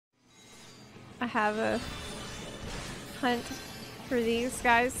I have a hunt for these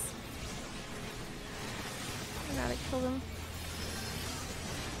guys. I gotta kill them.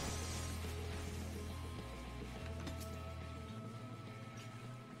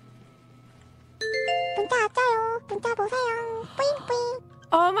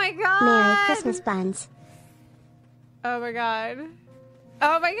 Oh my god! Merry Christmas buns. Oh my god.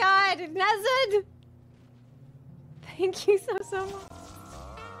 Oh my god! Nezid! Thank you so much.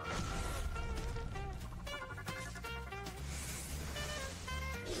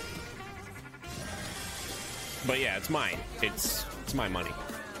 But yeah, it's mine. It's my money.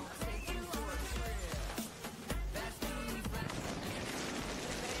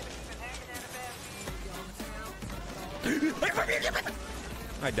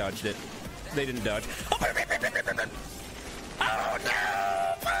 I dodged it. They didn't dodge. Oh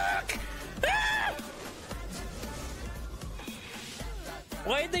no! Fuck! Ah!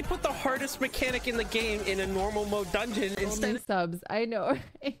 Why did they put the hardest mechanic in the game in a normal mode dungeon instead of subs? I know.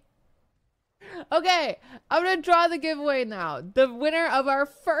 Okay, I'm gonna draw the giveaway now. The winner of our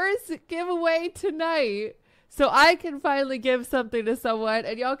first giveaway tonight, so I can finally give something to someone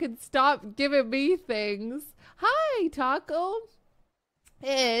and y'all can stop giving me things. Hi, Taco.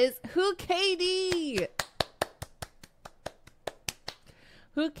 Is Who KD.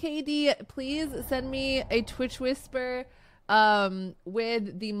 Who KD, please send me a Twitch Whisper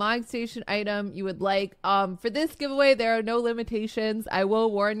with the Mog Station item you would like. For this giveaway, there are no limitations. I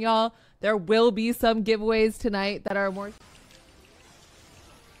will warn y'all, there will be some giveaways tonight that are more...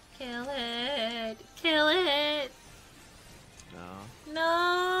 Kill it. Kill it. No.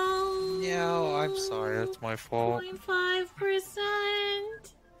 No. No, I'm sorry. It's my fault. 0.5%.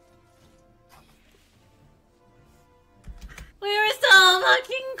 We were so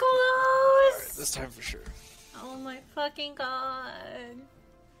fucking close. Right, this time for sure. Oh my fucking god.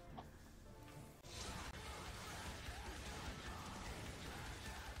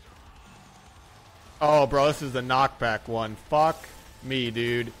 Oh, bro, this is the knockback one. Fuck me,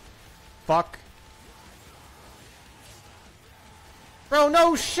 dude. Fuck. Bro,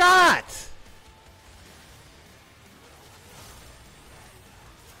 no shot!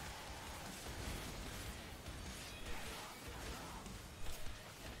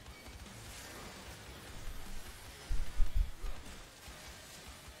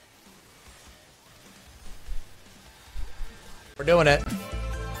 We're doing it.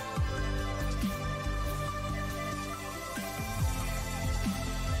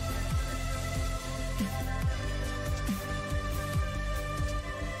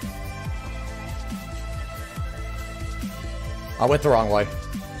 I went the wrong way.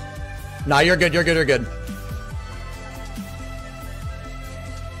 Nah, you're good, you're good, you're good.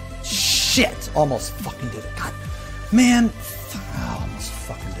 Shit! Almost fucking did it. God. Man. I almost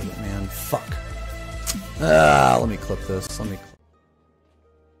fucking did it, man. Fuck. Let me clip this. Let me...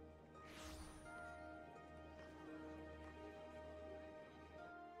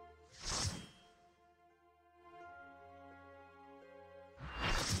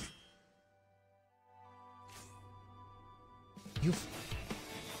 You...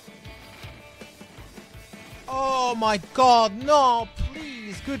 Oh my god, no,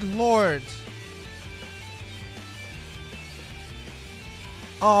 please, good lord.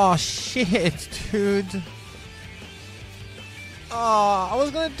 Oh shit, dude. Oh, I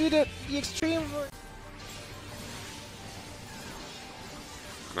was gonna do the extreme.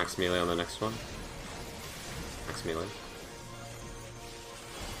 Max melee on the next one. Max melee.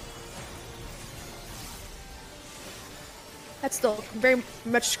 That's still very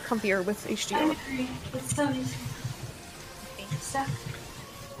much comfier with HDO. I agree. It's so easy. Stuck.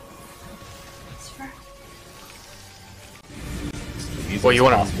 Well, you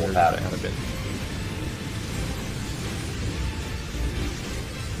want to pull that out a bit.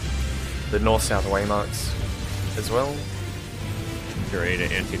 The north-south waymarks as well. You're ready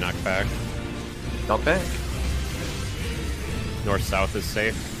to anti-knockback. Knockback. North-south is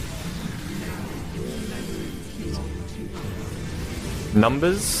safe.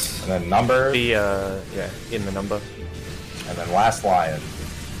 Numbers. And then number. The yeah, in the number. And then last lion.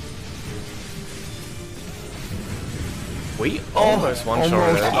 We almost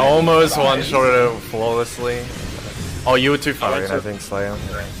one-shotted it. Almost one-shotted it flawlessly. Oh, you were too far in, I think, Slayer.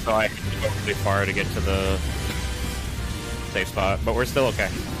 So I had to go really far to get to the safe spot, but we're still okay.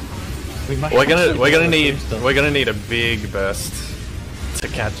 We're gonna need a big burst to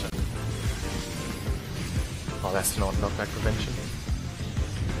catch him. Oh, that's not knockback prevention.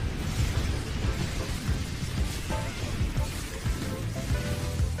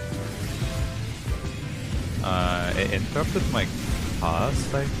 It interrupted my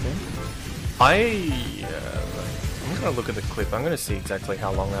cast, I think. I'm gonna look at the clip. I'm gonna see exactly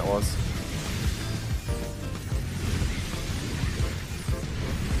how long that was.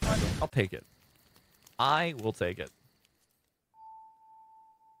 I'll take it. I will take it.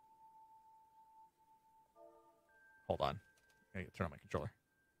 Hold on. I gotta turn on my controller.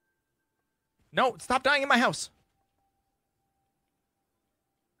 No, stop dying in my house.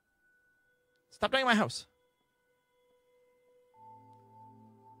 Stop dying in my house.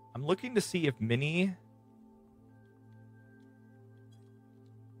 I'm looking to see if Minnie...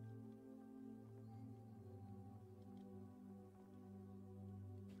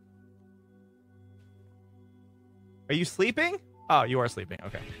 Are you sleeping? Oh, you are sleeping.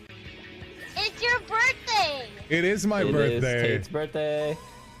 Okay. It's your birthday! It is my birthday. Tate's birthday.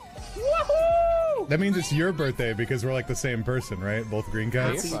 Woohoo! That means it's your birthday because we're like the same person, right? Both green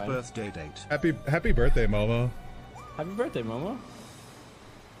cats. Happy birthday date. Happy birthday, Momo. Happy birthday, Momo.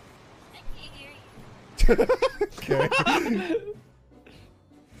 Okay.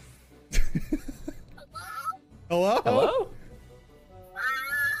 Hello? Hello?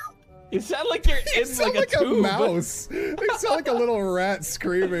 You sound like you're in sound like a tube. A mouse. You sound like a little rat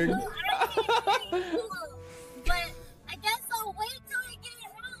screaming. But I guess I'll wait till I get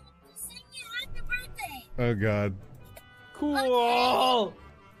home to sing you happy birthday. Oh god. Cool.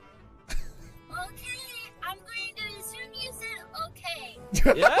 Okay, I'm going to assume you said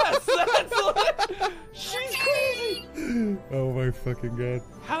okay. Yes, that's what. She's crazy. Oh my fucking god.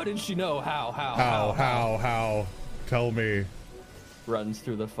 How did she know? How? How? Tell me. Runs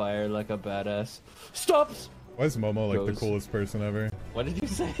through the fire like a badass. Stops. Why is Momo like the coolest person ever? What did you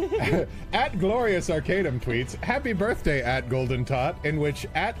say? At Glorious Arcadum tweets, "Happy birthday at Golden Tot," in which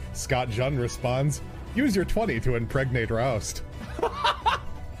at Scott Jun responds, "Use your 20 to impregnate Roust."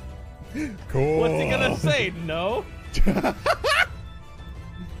 Cool. What's he gonna say? No.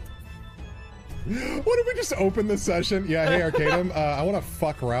 What if we just open the session? Yeah, hey Arcadum, I want to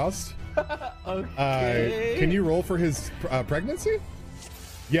fuck Roust. Okay. Can you roll for his pregnancy?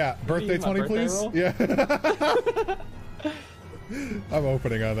 Yeah, birthday 20, please. Roll? Yeah. I'm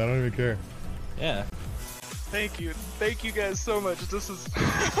opening on that. I don't even care. Yeah. Thank you guys so much. This is.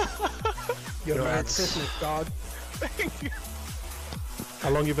 Yo, Merry Christmas, dog. Thank you. How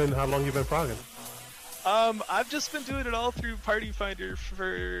long you been frogging? I've just been doing it all through Party Finder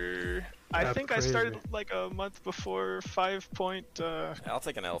for. I think crazy. I started like a month before 5 point. I'll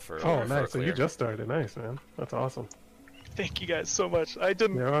take an L for. Oh, for nice. So you clear. just started. Nice, man. That's awesome. Thank you guys so much. I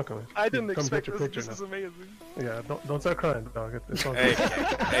didn't. You're welcome. I didn't Come expect get your this. picture This now. is amazing. Yeah, don't start crying, dog. It's all Hey, good.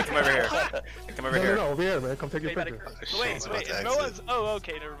 hey, come over here. Come over here. No, over here, man. Come take your picture. Wait, no one's. Oh,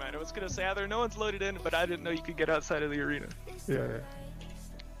 okay, never mind. I was gonna say either no one's loaded in, but I didn't know you could get outside of the arena. Yeah.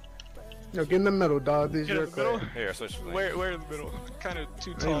 Yo, get in the middle, dog. These Get in are the middle? Here, switch. Where in the middle? Kind of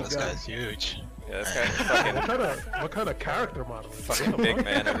too tall. This guy's huge. Yeah, this guy's fucking. What kind of character model is this? Fucking big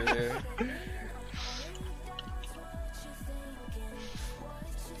man over here.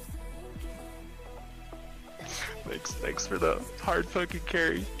 Thanks for the hard fucking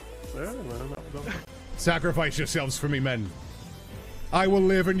carry. Yeah, man. Sacrifice yourselves for me, men. I will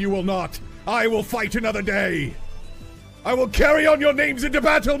live and you will not. I will fight another day. I will carry on your names into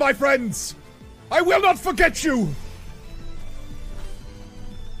battle, my friends. I will not forget you.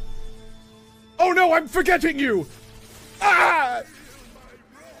 Oh no, I'm forgetting you. Ah!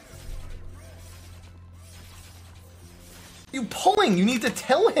 You pulling? You need to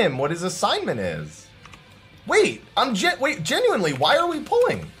tell him what his assignment is. Wait, wait, genuinely, why are we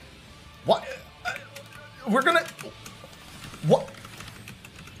pulling? What? We're gonna... What?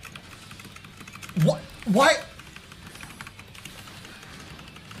 What? Why?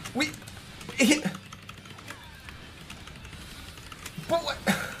 But what?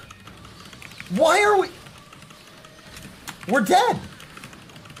 Why are we... We're dead.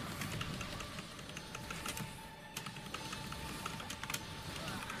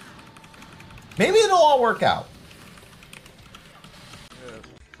 Maybe it'll all work out. Yeah,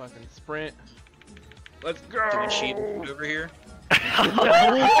 fucking sprint. Let's go. Doing cheat over here. I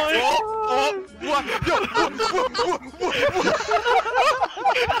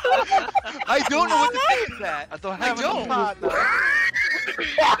don't know what to think of that. I don't have a partner.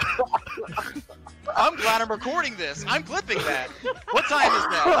 I'm glad I'm recording this. I'm clipping that. What time is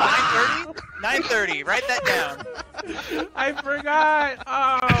that? 9:30? 9:30. Write that down. I forgot.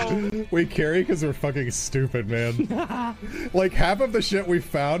 Oh. We carry because we're fucking stupid, man. Like, half of the shit we've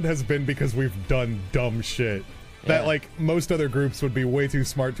found has been because we've done dumb shit. That, like, most other groups would be way too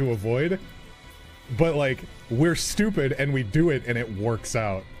smart to avoid. But, like, we're stupid and we do it and it works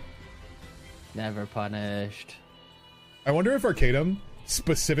out. Never punished. I wonder if Arcadum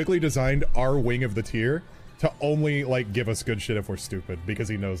specifically designed our wing of the tier to only, like, give us good shit if we're stupid, because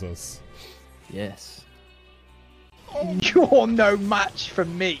he knows us. Yes. You're no match for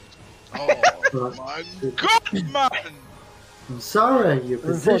me. Oh my god, man! I'm sorry, your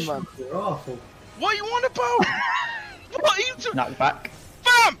positions are awful. What you want about? What are you doing? Knock back.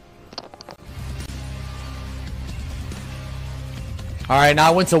 Bam! Alright, now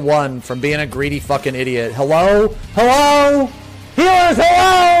I went to 1 from being a greedy fucking idiot. Hello? Hello? Healers,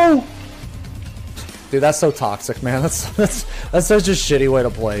 hello! Dude, that's so toxic, man. That's such a shitty way to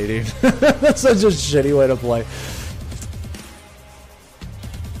play, dude. That's such a shitty way to play.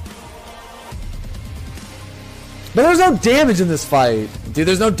 But there's no damage in this fight. Dude,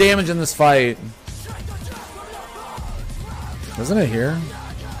 there's no damage in this fight. Isn't it here?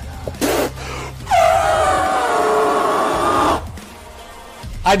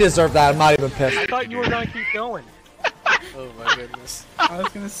 I deserve that. I'm not even pissed. I thought you were gonna keep going. Oh my goodness. I was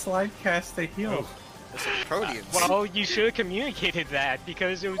gonna slide cast a heal. There's some Proteans. Well, you should have communicated that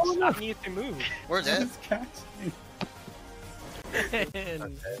because it would stop me to move. We're dead.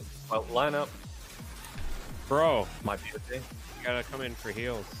 Well, line up. Bro, my beauty. You gotta come in for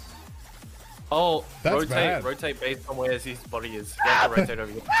heals. Oh, That's bad. rotate based on where his body is. You have to rotate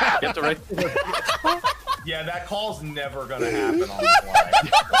over here. You have to rotate over here. Yeah, that call's never gonna happen on the fly.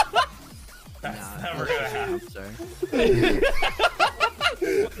 That's never gonna happen. Sorry.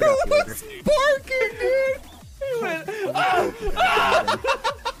 What's barking, dude? He went,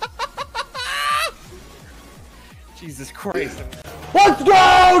 Jesus Christ. Let's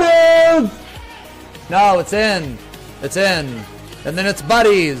go, dude! No, it's in. It's in. And then it's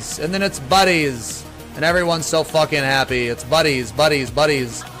buddies. And then it's buddies. And everyone's so fucking happy. It's buddies, buddies,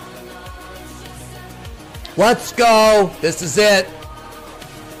 buddies. Let's go. This is it.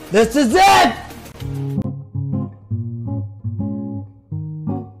 This is it!